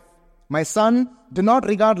 verse 5, my son, do not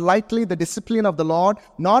regard lightly the discipline of the Lord,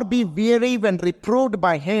 nor be weary when reproved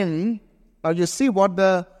by Him. Now you see what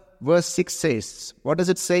the verse 6 says. What does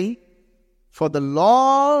it say? For the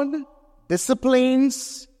Lord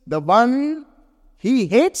disciplines the one He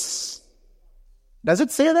hates. Does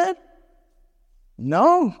it say that?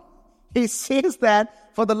 No. He says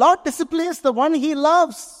that, for the Lord disciplines the one He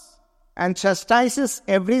loves and chastises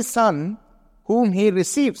every son whom He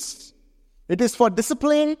receives. It is for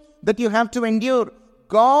discipline that you have to endure.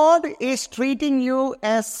 God is treating you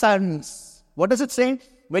as sons. What does it say?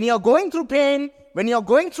 When you are going through pain, when you are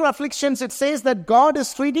going through afflictions, it says that God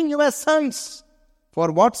is treating you as sons.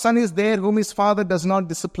 For what son is there whom his father does not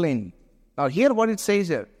discipline? Now hear what it says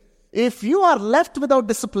here. If you are left without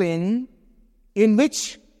discipline, in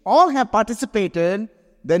which all have participated,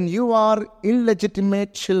 then you are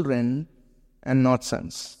illegitimate children and not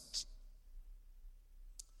sons.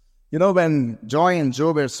 You know, when Joy and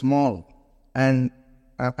Joe were small, and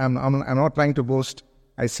I'm not trying to boast,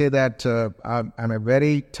 I say that I'm a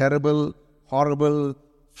very terrible, horrible,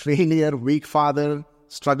 failure, weak father,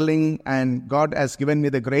 struggling, and God has given me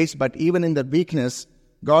the grace, but even in the weakness,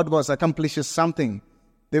 God was accomplishes something.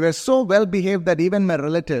 They were so well behaved that even my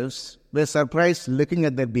relatives were surprised looking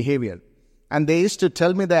at their behavior. And they used to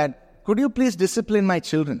tell me that, could you please discipline my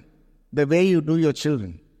children the way you do your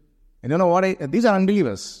children? And you know what? These are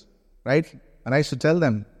unbelievers, right? And I used to tell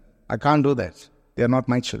them, I can't do that. They are not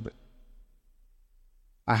my children.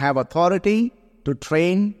 I have authority to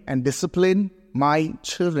train and discipline my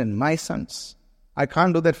children, my sons. I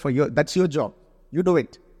can't do that for you. That's your job. You do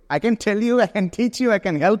it. I can tell you, I can teach you, I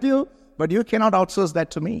can help you, but you cannot outsource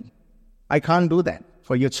that to me. I can't do that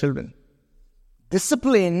for your children.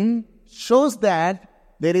 Discipline shows that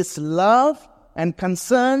there is love and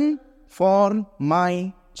concern for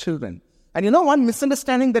my children. And you know one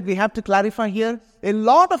misunderstanding that we have to clarify here? A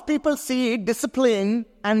lot of people see discipline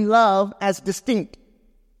and love as distinct.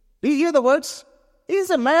 Do you hear the words? He is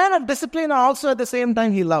a man of discipline and also at the same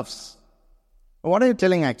time he loves. What are you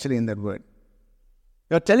telling actually in that word?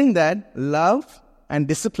 You're telling that love and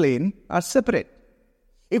discipline are separate.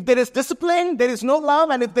 If there is discipline, there is no love,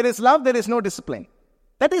 and if there is love, there is no discipline.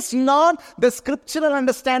 That is not the scriptural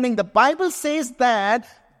understanding. The Bible says that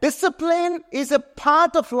discipline is a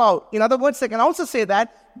part of love. In other words, I can also say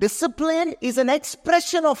that discipline is an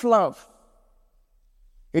expression of love.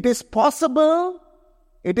 It is possible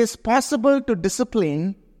to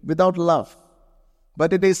discipline without love.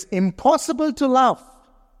 But it is impossible to love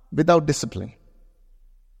without discipline.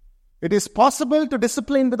 It is possible to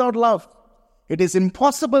discipline without love. It is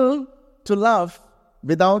impossible to love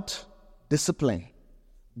without discipline.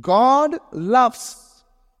 God loves,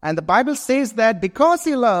 and the Bible says that because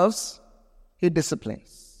He loves, He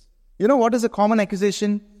disciplines. You know what is a common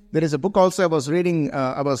accusation? There is a book also I was reading,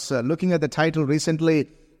 looking at the title recently,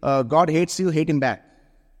 God Hates You, Hate Him Back.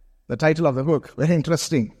 The title of the book, very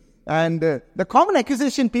interesting. And the common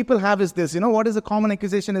accusation people have is this. You know what is the common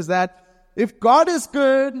accusation is that if God is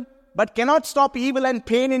good but cannot stop evil and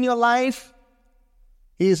pain in your life,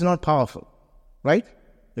 He is not powerful, right?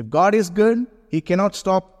 If God is good, He cannot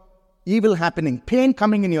stop evil happening, pain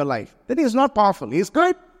coming in your life. Then He is not powerful. He is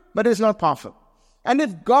good, but He is not powerful. And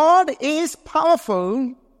if God is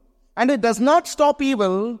powerful and it does not stop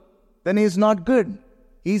evil, then He is not good.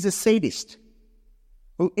 He is a sadist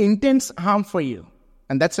who intends harm for you.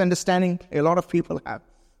 And that's the understanding a lot of people have.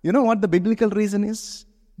 You know what the biblical reason is?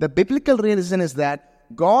 The biblical reason is that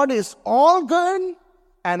God is all good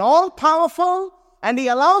and all powerful, and He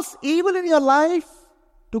allows evil in your life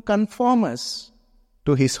to conform us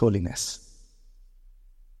to His holiness.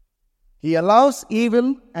 He allows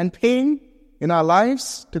evil and pain in our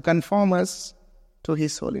lives to conform us to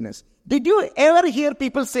His holiness. Did you ever hear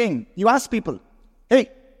people saying, you ask people,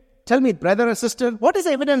 hey, tell me, brother or sister, what is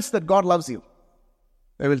evidence that God loves you?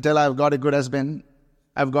 They will tell, I've got a good husband,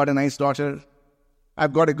 I've got a nice daughter,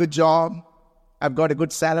 I've got a good job, I've got a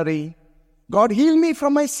good salary. God healed me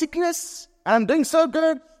from my sickness, and I'm doing so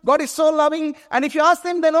good. God is so loving. And if you ask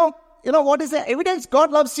them, they know, what is the evidence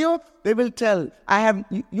God loves you? They will tell,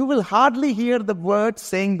 you will hardly hear the word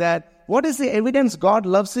saying that, what is the evidence God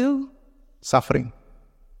loves you? Suffering.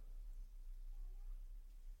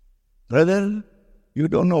 Brother, you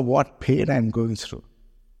don't know what pain I'm going through.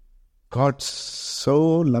 God's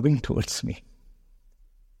so loving towards me.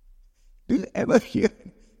 Do you ever hear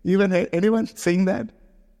even anyone saying that?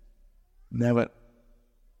 Never.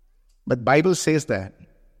 But Bible says that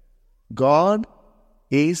God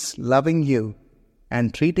is loving you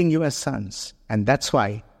and treating you as sons, and that's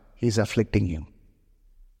why He's afflicting you.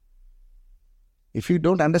 If you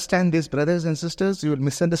don't understand this, brothers and sisters, you will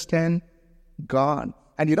misunderstand God.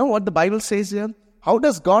 And you know what the Bible says here? How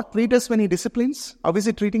does God treat us when He disciplines? How is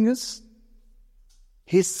He treating us?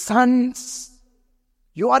 His sons.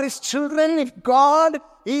 You are His children. If God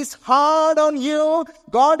is hard on you,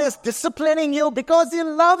 God is disciplining you because He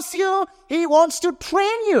loves you. He wants to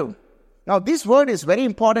train you. Now this word is very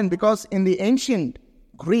important because in the ancient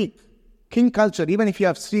Greek king culture, even if you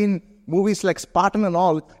have seen movies like Spartan and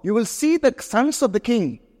all, you will see the sons of the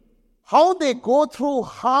king, how they go through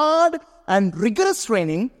hard and rigorous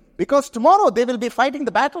training, because tomorrow they will be fighting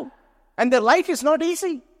the battle and their life is not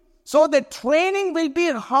easy. So the training will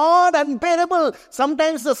be hard and unbearable.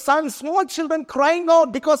 Sometimes the sons, small children crying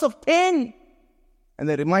out because of pain. And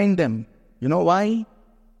they remind them, you know why?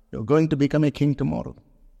 You're going to become a king tomorrow.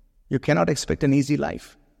 You cannot expect an easy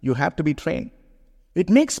life. You have to be trained. It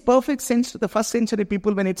makes perfect sense to the first century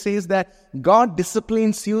people when it says that God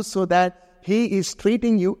disciplines you so that He is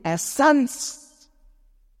treating you as sons,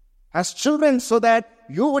 as children, so that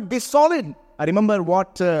you would be solid. I remember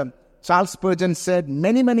what Charles Spurgeon said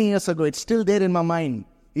many, many years ago. It's still there in my mind.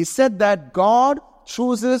 He said that God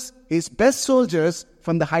chooses His best soldiers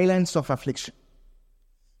from the highlands of affliction.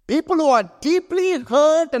 People who are deeply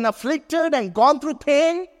hurt and afflicted and gone through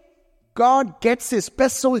pain, God gets His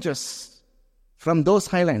best soldiers from those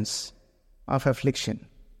highlands of affliction.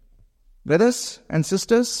 Brothers and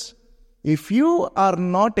sisters, if you are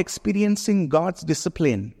not experiencing God's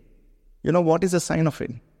discipline, you know what is a sign of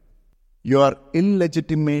it? You are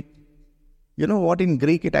illegitimate. You know what in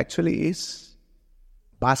Greek it actually is?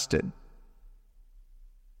 Bastard.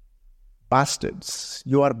 Bastards.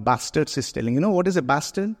 You are bastards is telling. You know what is a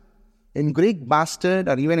bastard? In Greek, bastard,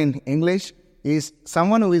 or even in English, is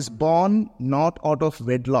someone who is born not out of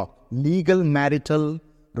wedlock, legal marital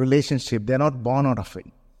relationship. They are not born out of it.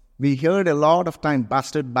 We heard a lot of time,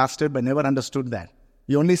 bastard, bastard, but never understood that.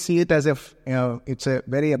 You only see it as if it's a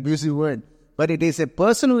very abusive word. But it is a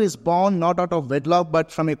person who is born not out of wedlock,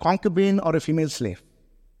 but from a concubine or a female slave.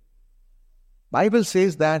 Bible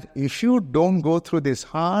says that if you don't go through this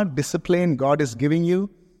hard discipline God is giving you,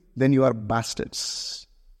 then you are bastards.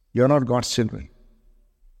 You are not God's children.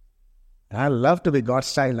 I love to be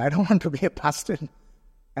God's child. I don't want to be a bastard.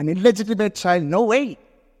 An illegitimate child. No way.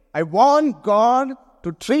 I want God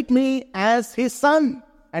to treat me as His son.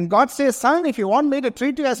 And God says, son, if you want me to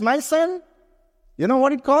treat you as my son, you know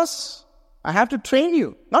what it costs? I have to train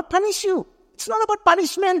you, not punish you. It's not about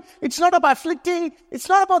punishment. It's not about afflicting. It's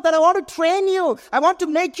not about that. I want to train you. I want to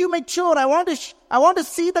make you mature. I want to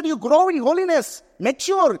see that you grow in holiness,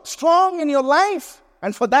 mature, strong in your life.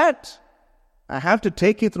 And for that, I have to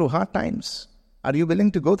take you through hard times. Are you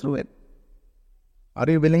willing to go through it? Are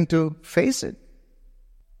you willing to face it?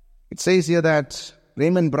 It says here that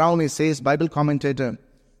Raymond Brown, he says, Bible commentator,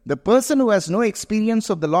 the person who has no experience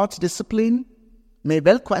of the Lord's discipline may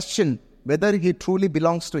well question whether he truly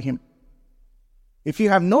belongs to Him. If you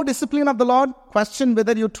have no discipline of the Lord, question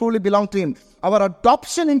whether you truly belong to Him. Our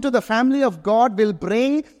adoption into the family of God will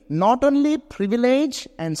bring not only privilege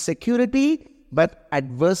and security, but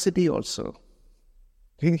adversity also.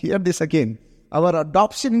 Hear this again. Our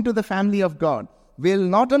adoption into the family of God will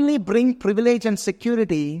not only bring privilege and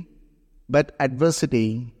security, but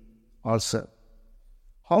adversity also.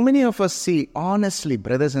 How many of us see, honestly,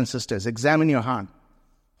 brothers and sisters, examine your heart.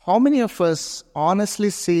 How many of us honestly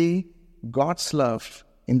see God's love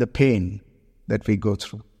in the pain that we go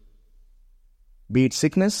through? Be it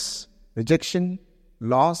sickness, rejection,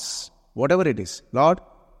 loss, whatever it is. Lord,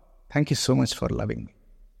 thank you so much for loving me.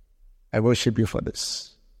 I worship you for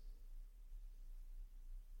this.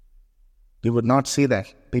 You would not see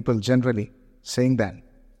that. People generally saying that.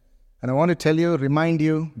 And I want to tell you, remind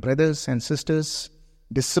you, brothers and sisters,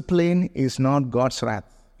 discipline is not God's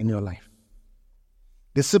wrath in your life.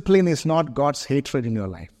 Discipline is not God's hatred in your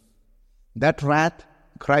life. That wrath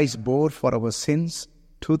Christ bore for our sins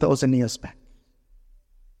 2,000 years back.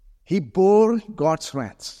 He bore God's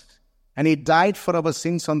wrath. And He died for our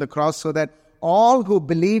sins on the cross so that all who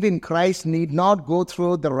believe in Christ need not go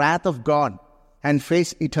through the wrath of God and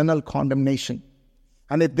face eternal condemnation.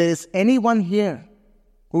 And if there is anyone here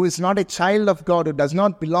who is not a child of God, who does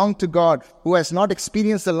not belong to God, who has not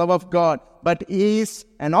experienced the love of God, but is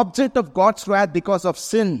an object of God's wrath because of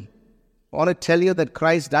sin, I want to tell you that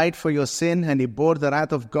Christ died for your sin and He bore the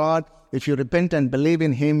wrath of God. If you repent and believe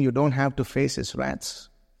in Him, you don't have to face His wrath.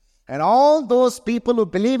 And all those people who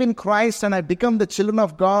believe in Christ and have become the children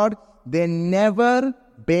of God, they never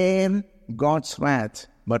bear God's wrath,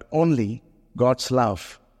 but only God's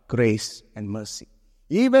love, grace, and mercy.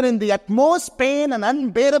 Even in the utmost pain and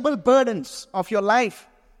unbearable burdens of your life,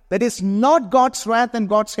 that is not God's wrath and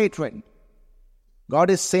God's hatred. God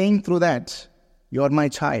is saying through that, you are my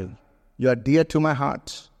child, you are dear to my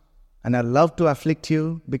heart, and I love to afflict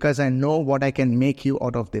you because I know what I can make you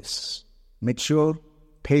out of this. Mature,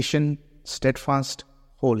 patient, steadfast,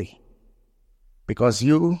 holy. Because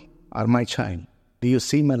you are my child. Do you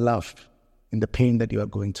see my love in the pain that you are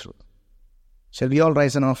going through? Shall we all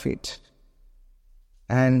rise on our feet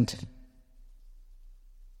and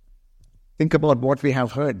think about what we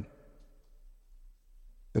have heard?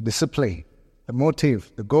 The discipline, the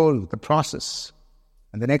motive, the goal, the process.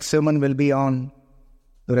 And the next sermon will be on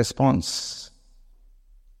the response.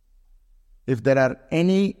 If there are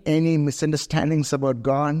any misunderstandings about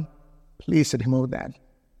God, please remove that.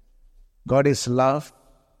 God is love.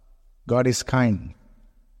 God is kind.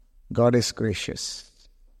 God is gracious.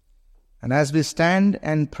 And as we stand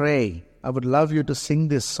and pray, I would love you to sing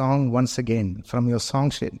this song once again from your song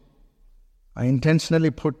sheet. I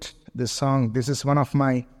intentionally put this song. This is one of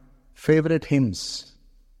my favorite hymns.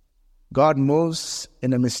 God moves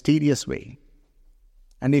in a mysterious way.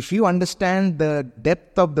 And if you understand the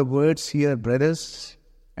depth of the words here, brothers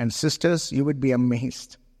and sisters, you would be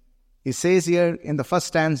amazed. He says here in the first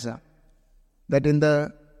stanza that in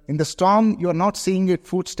the storm, you are not seeing your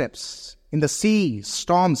footsteps. In the sea,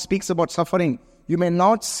 storm speaks about suffering. You may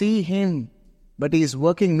not see Him, but He is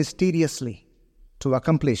working mysteriously to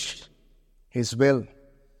accomplish His will.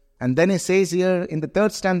 And then He says here in the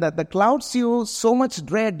third stanza that the clouds you so much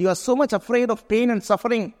dread, you are so much afraid of pain and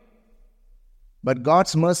suffering. But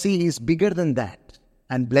God's mercy is bigger than that,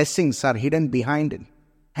 and blessings are hidden behind it.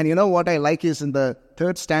 And you know what I like is in the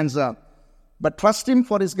third stanza, but trust Him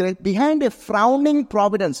for His grace. Behind a frowning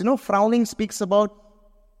providence, frowning speaks about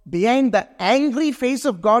Behind the angry face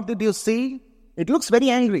of God that you see, it looks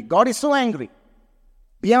very angry. God is so angry.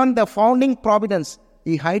 Beyond the founding providence,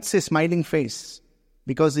 He hides His smiling face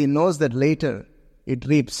because He knows that later it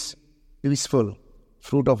reaps peaceful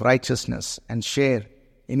fruit of righteousness and share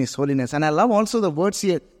in His holiness. And I love also the words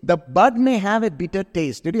here. The bud may have a bitter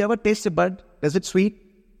taste. Did you ever taste a bud? Is it sweet?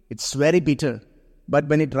 It's very bitter. But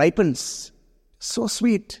when it ripens, so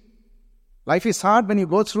sweet. Life is hard when you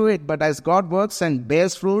go through it, but as God works and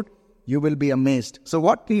bears fruit, you will be amazed. So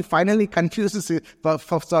what He finally what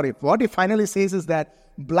He finally says is that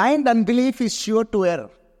blind unbelief is sure to err.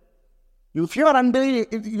 If you are unbelief,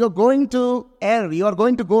 you're going to err. You are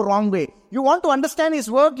going to go wrong way. You want to understand His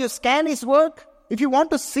work, you scan His work. If you want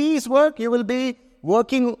to see His work, you will be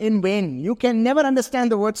working in vain. You can never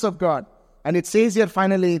understand the words of God. And it says here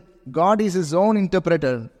finally, God is His own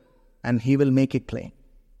interpreter and He will make it plain.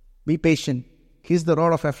 Be patient. He's the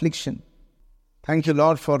rod of affliction. Thank you,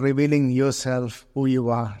 Lord, for revealing Yourself, who You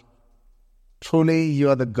are. Truly, You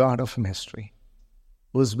are the God of mystery,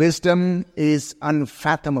 whose wisdom is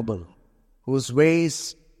unfathomable, whose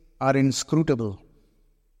ways are inscrutable.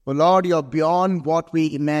 Oh Lord, You are beyond what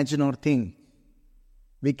we imagine or think.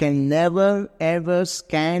 We can never ever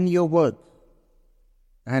scan Your work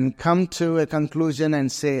and come to a conclusion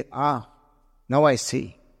and say, now I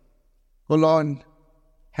see. Oh Lord,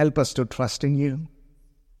 help us to trust in You.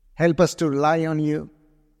 Help us to rely on You.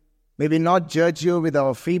 May we not judge You with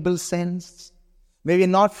our feeble sense. May we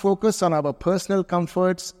not focus on our personal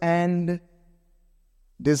comforts and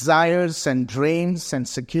desires and dreams and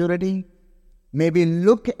security. May we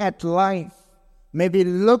look at life. May we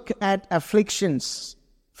look at afflictions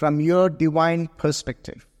from Your divine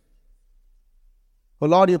perspective. Oh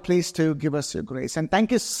Lord, You please to give us Your grace. And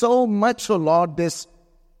thank You so much, oh Lord, this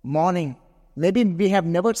morning. Maybe we have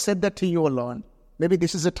never said that to You, oh Lord. Maybe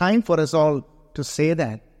this is a time for us all to say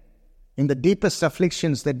that in the deepest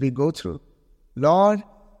afflictions that we go through. Lord,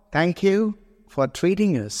 thank You for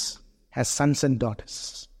treating us as sons and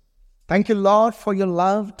daughters. Thank You, Lord, for Your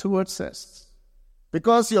love towards us.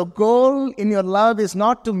 Because Your goal in Your love is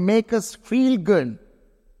not to make us feel good.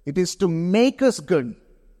 It is to make us good.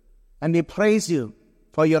 And we praise You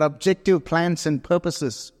for Your objective plans and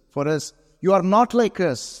purposes for us. You are not like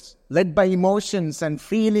us, led by emotions and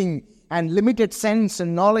feeling and limited sense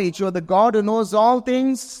and knowledge. You are the God who knows all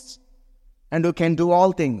things and who can do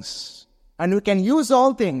all things and who can use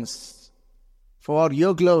all things for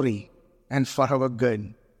Your glory and for our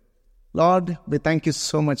good. Lord, we thank You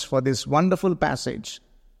so much for this wonderful passage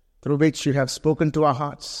through which You have spoken to our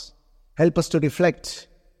hearts. Help us to reflect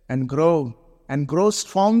and grow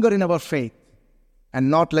stronger in our faith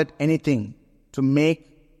and not let anything to make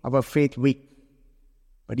our faith weak.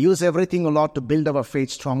 But use everything, O Lord, to build our faith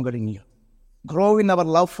stronger in You. Grow in our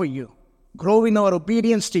love for You. Grow in our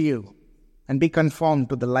obedience to You. And be conformed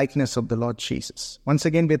to the likeness of the Lord Jesus. Once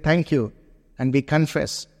again, we thank You and we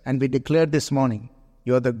confess and we declare this morning,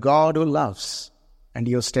 You are the God who loves and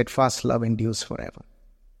Your steadfast love endures forever.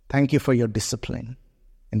 Thank You for Your discipline.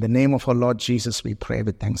 In the name of our Lord Jesus, we pray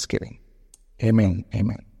with thanksgiving. Amen.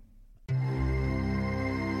 Amen.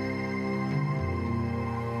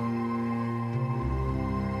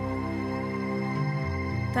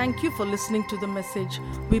 Thank you for listening to the message.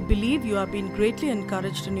 We believe you have been greatly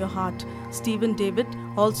encouraged in your heart. Stephen David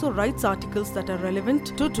also writes articles that are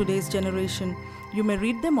relevant to today's generation. You may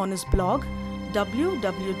read them on his blog,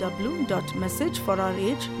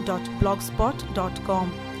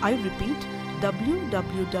 www.messageforourage.blogspot.com. I repeat,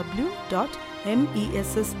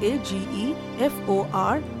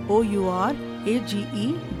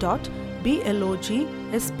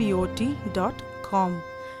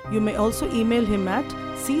 You may also email him at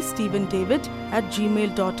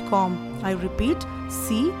cstephendavid@gmail.com. I repeat,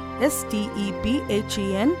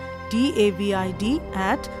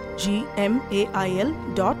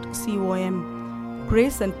 cstephendavid@gmail.com.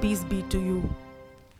 Grace and peace be to you.